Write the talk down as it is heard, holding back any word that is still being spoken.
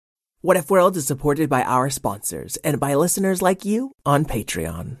What If World is supported by our sponsors and by listeners like you on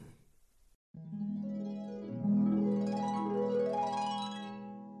Patreon.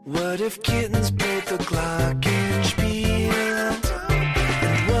 What if kittens played the glockenspiel?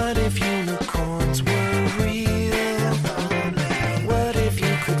 And what if unicorns were real? What if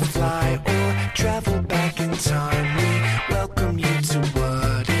you could fly or travel back in time? We welcome you to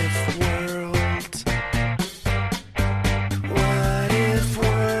What If World. What If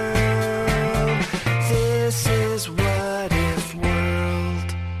World? This is What If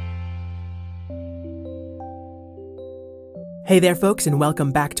World. Hey there, folks, and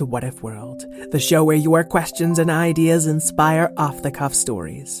welcome back to What If World, the show where your questions and ideas inspire off-the-cuff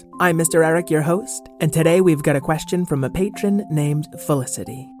stories. I'm Mr. Eric, your host, and today we've got a question from a patron named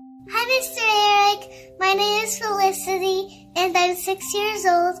Felicity. Hi, Mr. Eric. My name is Felicity, and I'm 6 years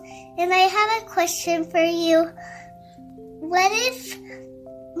old, and I have a question for you. What if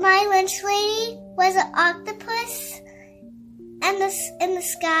my lunch lady was an octopus, and the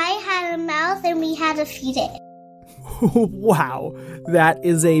sky had a mouth, and we had to feed it? Wow, that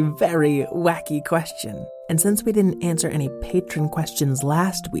is a very wacky question. And since we didn't answer any patron questions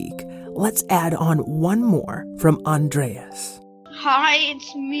last week, let's add on one more from Andreas. Hi,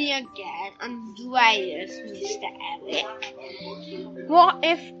 it's me again, Andreas, Mr. Eric. What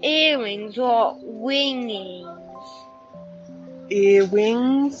if earrings or wingings?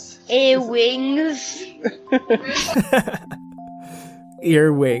 Earwings? Earwings?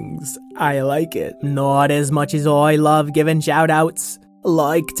 Earwings. I like it. Not as much as I love giving shout-outs.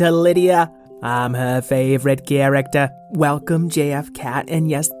 Like to Lydia. I'm her favorite character. Welcome, JF Cat, and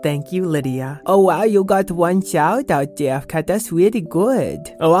yes, thank you, Lydia. Oh wow, you got one shout-out, JF Cat. That's really good.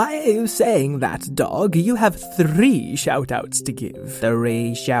 Why are you saying that, dog? You have 3 shout-outs to give.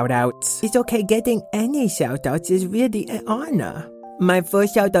 3 shout-outs. It's okay, getting any shout-outs is really an honor. My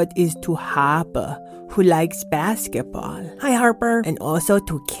first shout-out is to Harper, who likes basketball. Hi, Harper. And also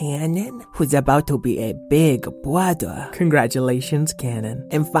to Cannon, who's about to be a big brother. Congratulations, Cannon.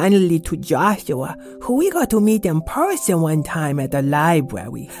 And finally to Joshua, who we got to meet in person one time at the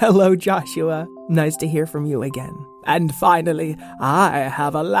library. Hello, Joshua. Nice to hear from you again. And finally, I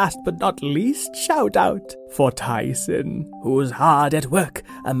have a last but not least shout out for Tyson, who's hard at work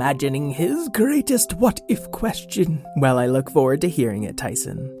imagining his greatest what-if question. Well, I look forward to hearing it,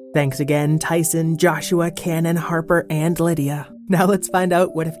 Tyson. Thanks again, Tyson, Joshua, Cannon, Harper, and Lydia. Now let's find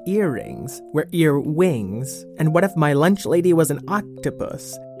out what if earrings were ear wings, and what if my lunch lady was an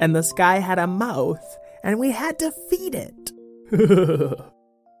octopus, and the sky had a mouth, and we had to feed it.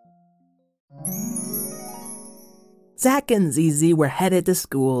 Zach and Zizi were headed to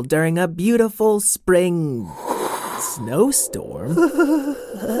school during a beautiful spring snowstorm.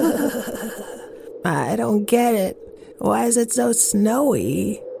 I don't get it. Why is it so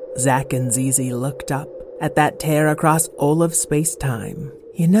snowy? Zach and Zizi looked up at that tear across all of space-time.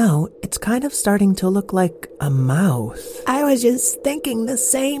 You know, it's kind of starting to look like a mouth. I was just thinking the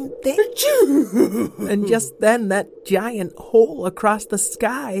same thing. And just then, that giant hole across the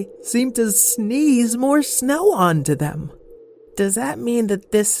sky seemed to sneeze more snow onto them. Does that mean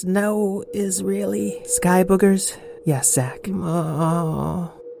that this snow is really sky boogers? Yes, Zach.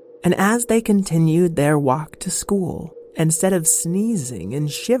 Oh. And as they continued their walk to school, instead of sneezing and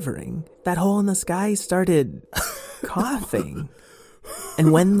shivering, that hole in the sky started coughing.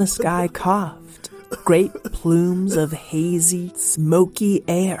 And when the sky coughed, great plumes of hazy, smoky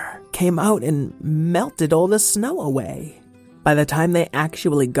air came out and melted all the snow away. By the time they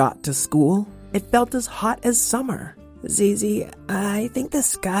actually got to school, it felt as hot as summer. Zizi, I think the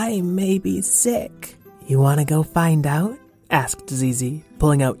sky may be sick. You want to go find out? Asked Zizi,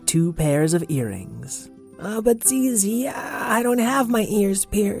 pulling out 2 pairs of earrings. But Zizi, I don't have my ears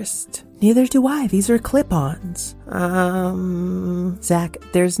pierced. Neither do I. These are clip-ons. Zach,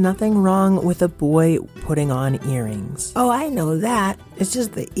 there's nothing wrong with a boy putting on earrings. Oh, I know that. It's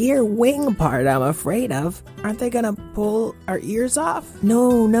just the ear wing part I'm afraid of. Aren't they gonna pull our ears off?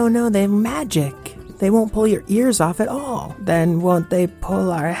 No, they're magic. They won't pull your ears off at all. Then won't they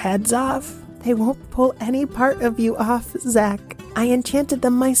pull our heads off? They won't pull any part of you off, Zach. I enchanted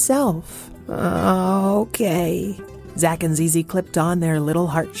them myself. Okay. Zach and Zizi clipped on their little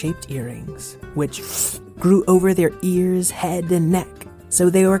heart-shaped earrings, which grew over their ears, head, and neck, so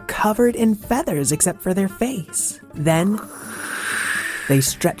they were covered in feathers except for their face. Then they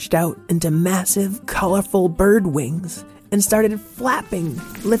stretched out into massive, colorful bird wings and started flapping,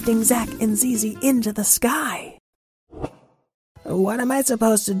 lifting Zach and Zizi into the sky. What am I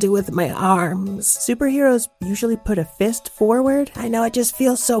supposed to do with my arms? Superheroes usually put a fist forward. I know, it just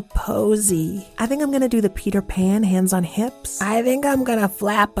feels so posy. I think I'm gonna do the Peter Pan, hands on hips. I think I'm gonna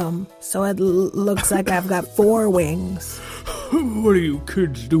flap them so it looks like I've got 4 wings. What are you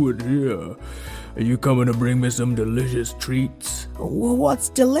kids doing here? Are you coming to bring me some delicious treats? Well, what's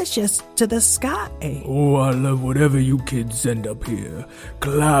delicious to the sky? Oh, I love whatever you kids send up here.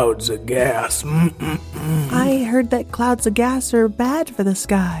 Clouds of gas. I heard that clouds of gas are bad for the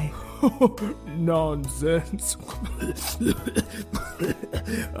sky. Nonsense.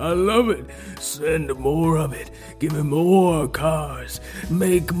 I love it. Send more of it. Give me more cars.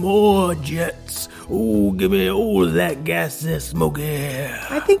 Make more jets. Oh, give me all of that gas and smoky air.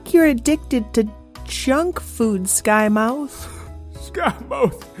 I think you're addicted to junk food, Skymouth.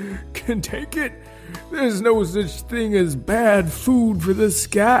 Skymouth can take it. There's no such thing as bad food for the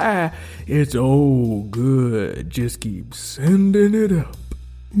sky. It's all good. Just keep sending it up.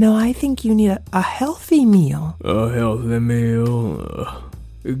 No, I think you need a healthy meal. A healthy meal?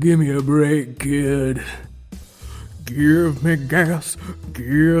 Give me a break, kid. Give me gas,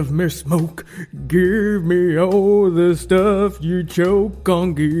 give me smoke, give me all the stuff you choke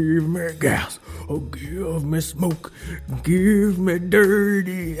on. Give me gas, oh, give me smoke, give me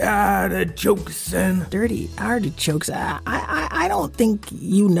dirty artichokes and... Dirty artichokes? I don't think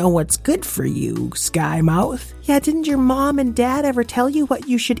you know what's good for you, Skymouth. Yeah, didn't your mom and dad ever tell you what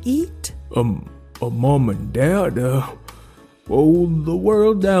you should eat? A mom and dad? Oh, the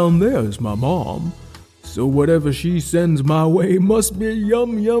world down there is my mom. So whatever she sends my way must be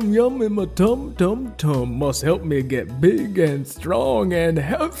yum, yum, yum in my tum, tum, tum. Must help me get big and strong and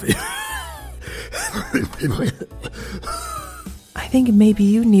healthy. I think maybe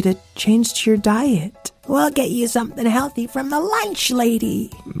you need a change to your diet. We'll get you something healthy from the lunch lady.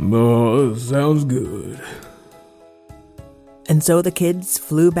 Oh, sounds good. And so the kids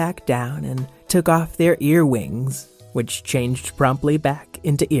flew back down and took off their earwings, which changed promptly back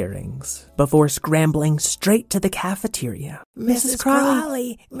into earrings, before scrambling straight to the cafeteria. Mrs.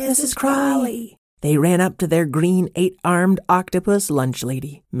 Crawley! Mrs. Crawley! They ran up to their green 8-armed octopus lunch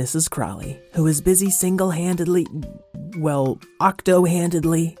lady, Mrs. Crawley, who was busy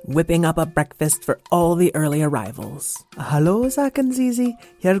octo-handedly whipping up a breakfast for all the early arrivals. Hello, Zack and Zizi.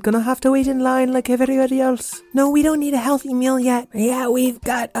 You're gonna have to wait in line like everybody else. No, we don't need a healthy meal yet. Yeah, we've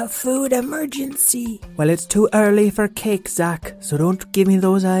got a food emergency. Well, it's too early for cake, Zack, so don't give me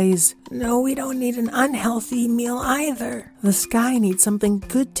those eyes. No, we don't need an unhealthy meal either. The sky needs something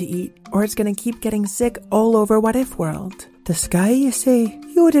good to eat, or it's gonna keep getting sick all over What If World. The sky, you say?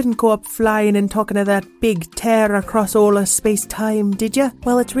 You didn't go up flying and talking to that big tear across all of space-time, did ya?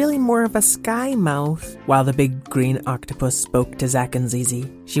 Well, it's really more of a sky mouth. While the big green octopus spoke to Zack and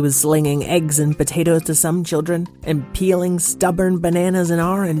Zizi, she was slinging eggs and potatoes to some children and peeling stubborn bananas and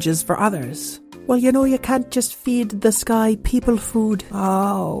oranges for others. Well, you know you can't just feed the sky people food.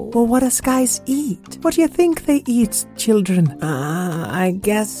 Oh. Well, what do skies eat? What do you think they eat, children? I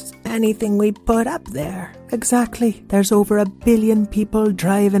guess anything we put up there. Exactly. There's over 1 billion people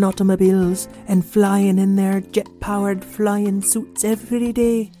driving automobiles and flying in their jet-powered flying suits every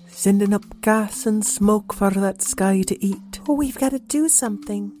day, sending up gas and smoke for that sky to eat. Oh, we've got to do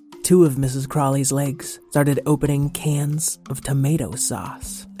something. 2 of Mrs. Crawley's legs started opening cans of tomato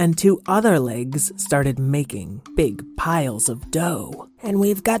sauce, and 2 other legs started making big piles of dough. And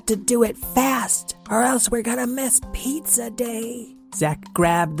we've got to do it fast, or else we're gonna miss pizza day. Zack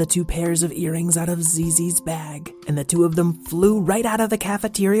grabbed the 2 pairs of earrings out of Zizi's bag, and the 2 of them flew right out of the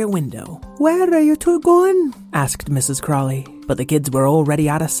cafeteria window. Where are you 2 going? Asked Mrs. Crawley, but the kids were already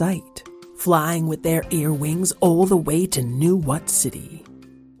out of sight, flying with their earwings all the way to New What City.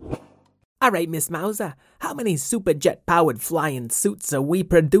 All right, Miss Mauser, how many super jet-powered flying suits are we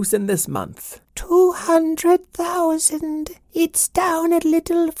producing this month? 200,000. It's down a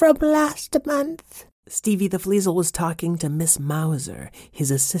little from last month. Stevie the Fleasel was talking to Miss Mauser,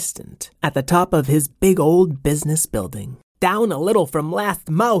 his assistant, at the top of his big old business building. Down a little from last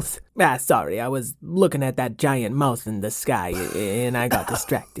month. Sorry, I was looking at that giant mouth in the sky, and I got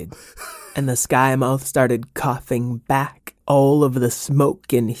distracted. And the sky mouth started coughing back all of the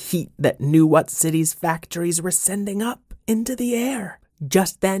smoke and heat that New What City's factories were sending up into the air.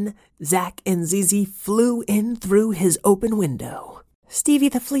 Just then, Zack and Zizi flew in through his open window. Stevie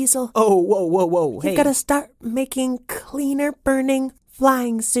the Fleasel. Oh, whoa, hey. You've got to start making cleaner burning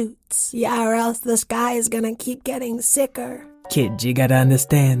flying suits. Yeah, or else the sky is gonna keep getting sicker. Kid, you gotta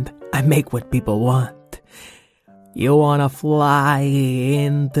understand, I make what people want. You wanna fly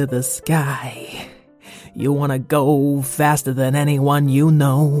into the sky. You wanna go faster than anyone you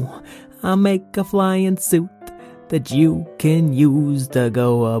know. I'll make a flying suit that you can use to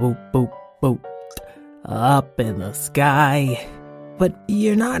go a boop, boop, boop up in the sky. But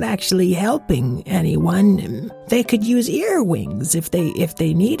you're not actually helping anyone. They could use earwings if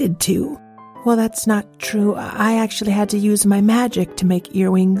they needed to. Well, that's not true. I actually had to use my magic to make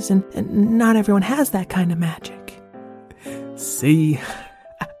earwings, and not everyone has that kind of magic. See?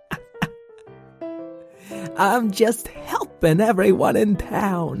 I'm just helping everyone in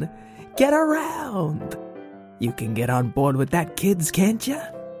town get around. You can get on board with that, kids, can't you?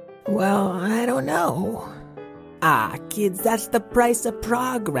 Well, I don't know. Kids, that's the price of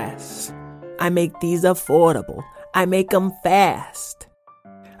progress. I make these affordable. I make them fast.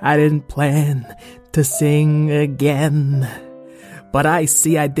 I didn't plan to sing again, but I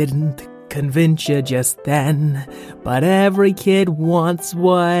see I didn't convince you just then. But every kid wants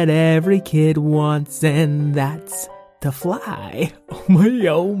what every kid wants, and that's to fly.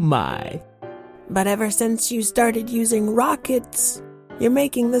 Oh my. But ever since you started using rockets, you're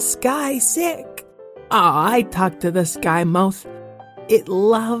making the sky sick. I talked to the sky mouse. It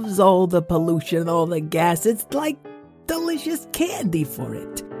loves all the pollution, all the gas. It's like delicious candy for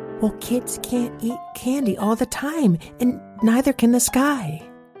it. Well, kids can't eat candy all the time, and neither can the sky.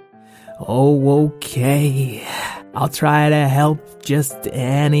 Oh, okay. I'll try to help just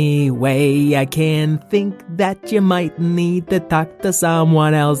any way I can. Think that you might need to talk to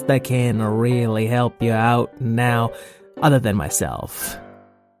someone else that can really help you out now, other than myself.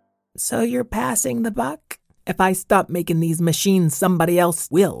 So you're passing the buck? If I stop making these machines, somebody else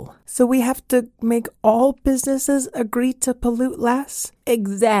will. So we have to make all businesses agree to pollute less?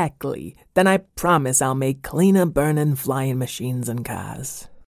 Exactly. Then I promise I'll make cleaner burning flying machines and cars.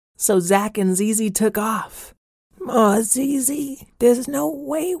 So Zach and Zizi took off. Aw, Zizi, there's no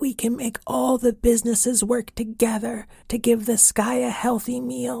way we can make all the businesses work together to give the sky a healthy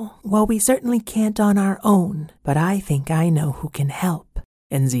meal. Well, we certainly can't on our own, but I think I know who can help.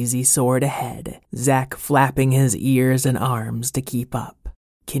 And Zizi soared ahead, Zach flapping his ears and arms to keep up.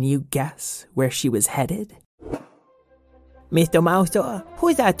 Can you guess where she was headed? Mr. Mouser,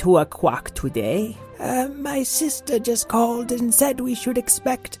 who's at 2 o'clock today? My sister just called and said we should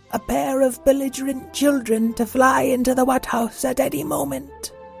expect a pair of belligerent children to fly into the White House at any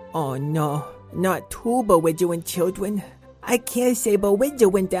moment. Oh no, not 2 belligerent children. I can't say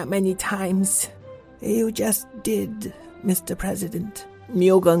belligerent that many times. You just did, Mr. President.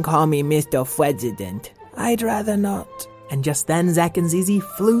 You can call me Mr. President. I'd rather not. And just then, Zach and Zizi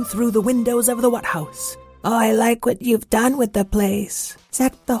flew through the windows of the White House. Oh, I like what you've done with the place.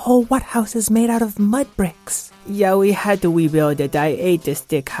 Zach, the whole White House is made out of mud bricks. Yeah, we had to rebuild it. I ate the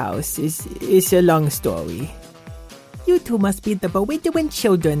stick house. It's a long story. You two must be the belligerent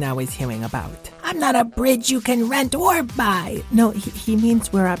children I was hearing about. I'm not a bridge you can rent or buy. No, he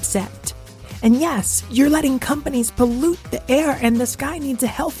means we're upset. And yes, you're letting companies pollute the air, and the sky needs a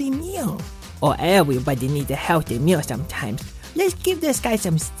healthy meal. Or everybody needs a healthy meal sometimes. Let's give the sky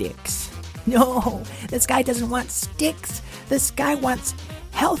some sticks. No, the sky doesn't want sticks. The sky wants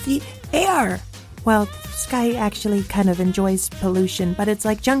healthy air. Well, the sky actually kind of enjoys pollution, but it's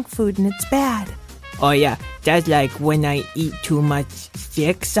like junk food and it's bad. Oh yeah, that's like when I eat too much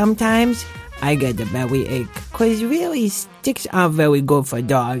sticks sometimes. I get a belly ache. 'Cause really, sticks aren't very good for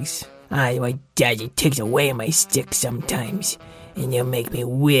dogs. My daddy takes away my stick sometimes, and it'll make me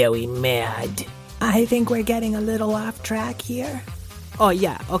really mad. I think we're getting a little off track here. Oh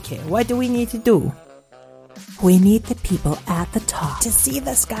yeah, okay, what do we need to do? We need the people at the top to see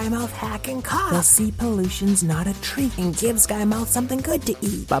the Skymouth hack and cough. They'll see pollution's not a treat and give Skymouth something good to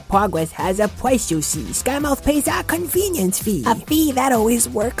eat. But progress has a price, you see. Skymouth pays our convenience fee. A fee that always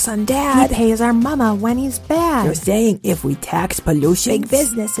works on Dad. He pays our mama when he's bad. You're saying if we tax pollution, big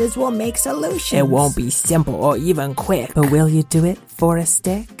businesses will make solutions. It won't be simple or even quick. But will you do it for a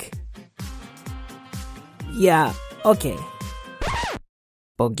stick? Yeah, okay.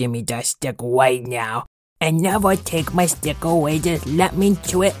 But give me that stick right now. And never take my stick away, just let me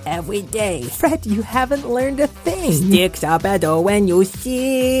chew it every day. Fred, you haven't learned a thing. Sticks are better when you sing.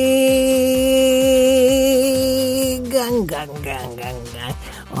 Gung, gung, gung, gung, gung.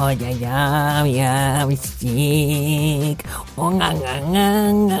 Oh, yum, yum, stick. Oh, gung, gung,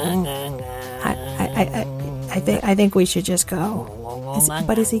 gung, gung, gung. I think we should just go.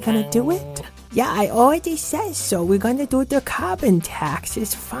 But is he gonna do it? Yeah, I already said so. We're gonna do the carbon tax.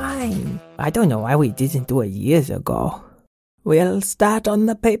 It's fine. I don't know why we didn't do it years ago. We'll start on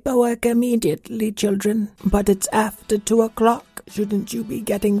the paperwork immediately, children. But it's after 2 o'clock. Shouldn't you be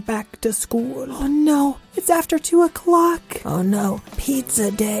getting back to school? Oh no, it's after 2 o'clock. Oh no, pizza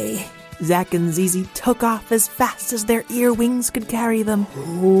day. Zack and Zizi took off as fast as their ear wings could carry them.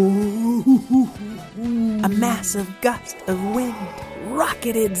 A massive gust of wind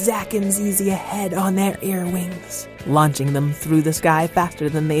rocketed Zack and Zizi ahead on their ear wings, launching them through the sky faster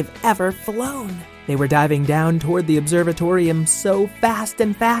than they've ever flown. They were diving down toward the observatorium so fast,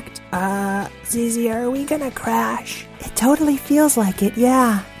 in fact. Zizi, are we gonna crash? It totally feels like it,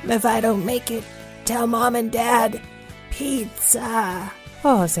 yeah. If I don't make it, tell Mom and Dad. Pizza.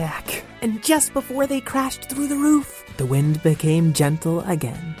 Oh, Zack. And just before they crashed through the roof, the wind became gentle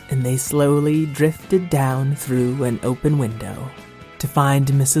again, and they slowly drifted down through an open window to find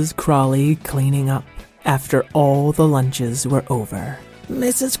Mrs. Crawley cleaning up after all the lunches were over.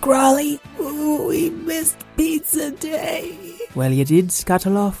 Mrs. Crawley, we missed Pizza Day. Well, you did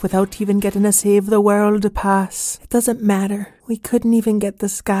scuttle off without even getting a Save the World pass. It doesn't matter. We couldn't even get the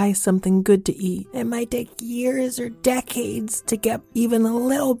sky something good to eat. It might take years or decades to get even a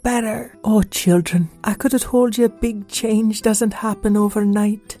little better. Oh, children, I could have told you big change doesn't happen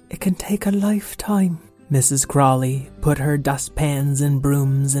overnight. It can take a lifetime. Mrs. Crawley put her dustpans and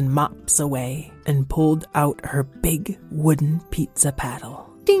brooms and mops away and pulled out her big wooden pizza paddle.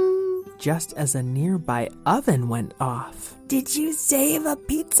 Ding! Just as a nearby oven went off. Did you save a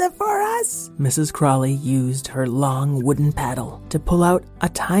pizza for us? Mrs. Crawley used her long wooden paddle to pull out a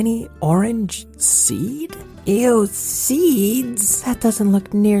tiny orange seed. Ew, seeds? That doesn't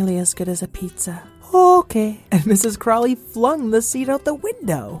look nearly as good as a pizza. Okay. And Mrs. Crawley flung the seed out the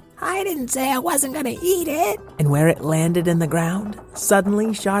window. I didn't say I wasn't gonna eat it. And where it landed in the ground,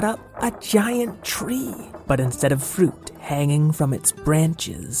 suddenly shot up a giant tree. But instead of fruit hanging from its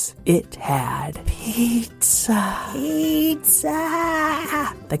branches, it had pizza.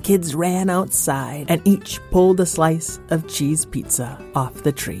 Pizza! The kids ran outside and each pulled a slice of cheese pizza off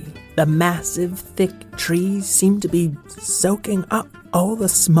the tree. The massive, thick tree seemed to be soaking up all the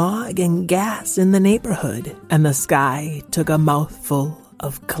smog and gas in the neighborhood, and the sky took a mouthful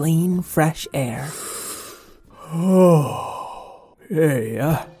of clean, fresh air. Oh, hey,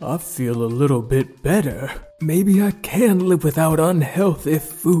 I feel a little bit better. Maybe I can live without unhealthy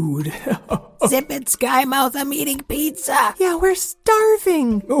food. Zip it, Skymouth, I'm eating pizza. Yeah, we're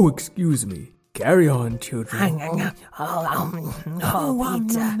starving. Oh, excuse me. Carry on, children. Pizza.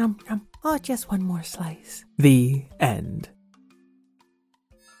 Oh, just one more slice. The end.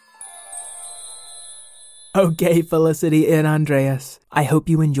 Okay, Felicity and Andreas, I hope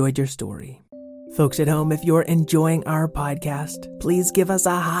you enjoyed your story. Folks at home, if you're enjoying our podcast, please give us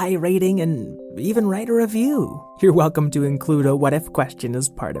a high rating and even write a review. You're welcome to include a what if question as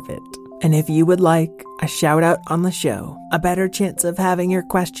part of it. And if you would like a shout out on the show, a better chance of having your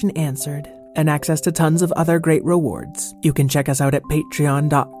question answered, and access to tons of other great rewards, you can check us out at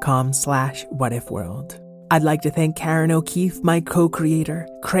patreon.com/whatifworld. I'd like to thank Karen O'Keefe, my co-creator,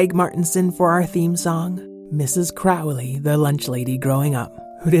 Craig Martinson for our theme song, Mrs. Crowley, the lunch lady growing up,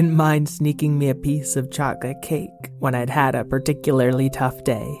 who didn't mind sneaking me a piece of chocolate cake when I'd had a particularly tough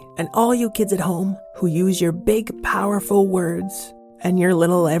day, and all you kids at home who use your big, powerful words and your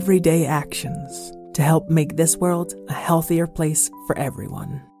little everyday actions to help make this world a healthier place for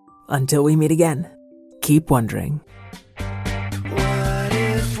everyone. Until we meet again, keep wondering.